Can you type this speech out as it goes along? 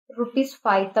rupees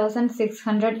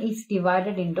 5,600 is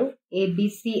divided into A, B,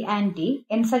 C and D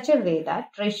in such a way that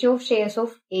ratio of shares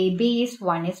of AB is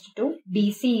 1:2,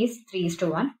 BC is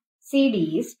 3:1,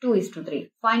 CD is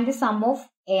 2:3. Find the sum of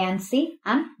A and C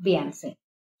and B and C.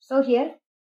 So here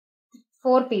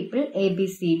 4 people A, B,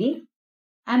 C, D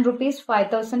and rupees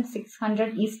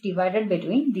 5,600 is divided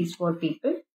between these 4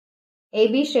 people.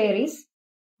 AB share is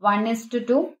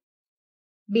 1:2,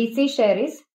 BC share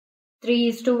is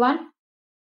 3:1,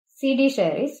 CD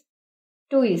share is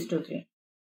 2:3.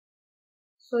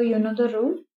 So you know the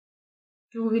rule.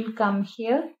 2 will come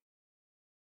here,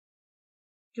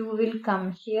 2 will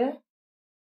come here,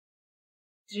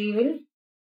 3 will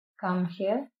come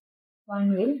here,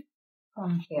 1 will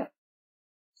come here.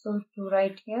 So 2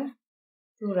 right here,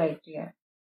 2 right here.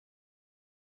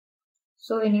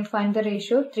 So when you find the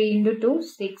ratio, 3 into 2,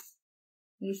 6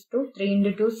 is to 3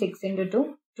 into 2, 6 into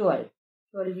 2, 12.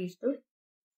 12 is to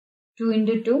 2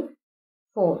 into 2,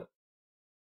 4.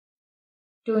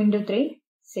 2 into 3,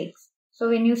 6. So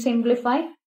when you simplify,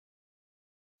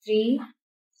 3,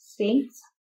 6,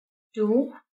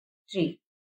 2, 3.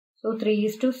 So 3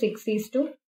 is to 6 is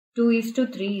to 2 is to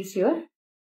 3 is your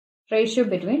ratio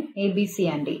between A, B, C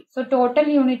and D. So total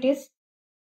unit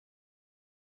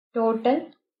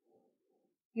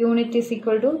is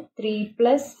equal to 3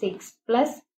 plus 6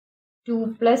 plus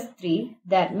 2 plus 3.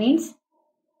 That means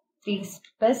 3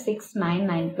 plus 6, 9,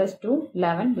 9 plus 2,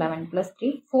 11, 11 plus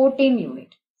 3, 14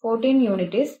 unit. 14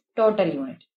 unit is total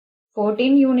unit.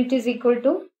 14 unit is equal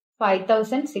to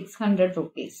 5,600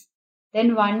 rupees.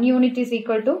 Then 1 unit is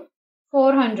equal to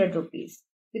 400 rupees.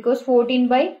 Because 14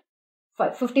 by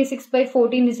 56 by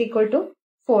 14 is equal to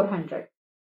 400.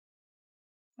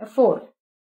 4.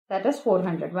 That is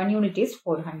 400. 1 unit is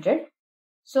 400.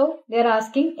 So they are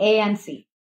asking A and C.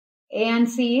 A and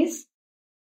C is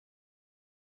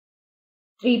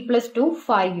 3 plus 2,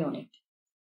 5 unit.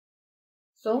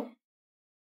 So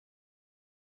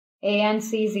A and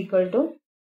C is equal to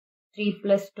 3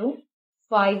 plus 2,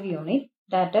 5 unit.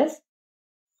 That is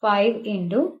 5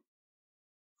 into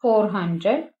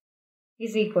 400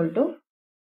 is equal to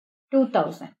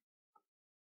 2000.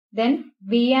 Then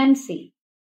B and C.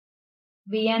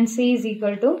 B and C is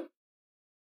equal to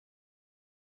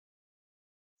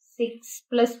 6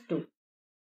 plus 2.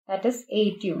 That is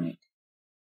 8 unit.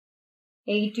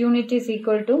 8 unit is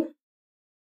equal to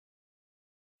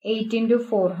 8 into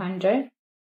 400,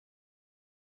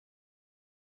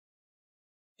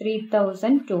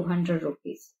 3,200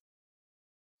 rupees.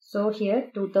 So here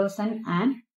 2000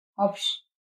 and option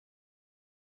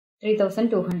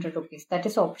 3,200 rupees. That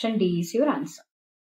is option D is your answer.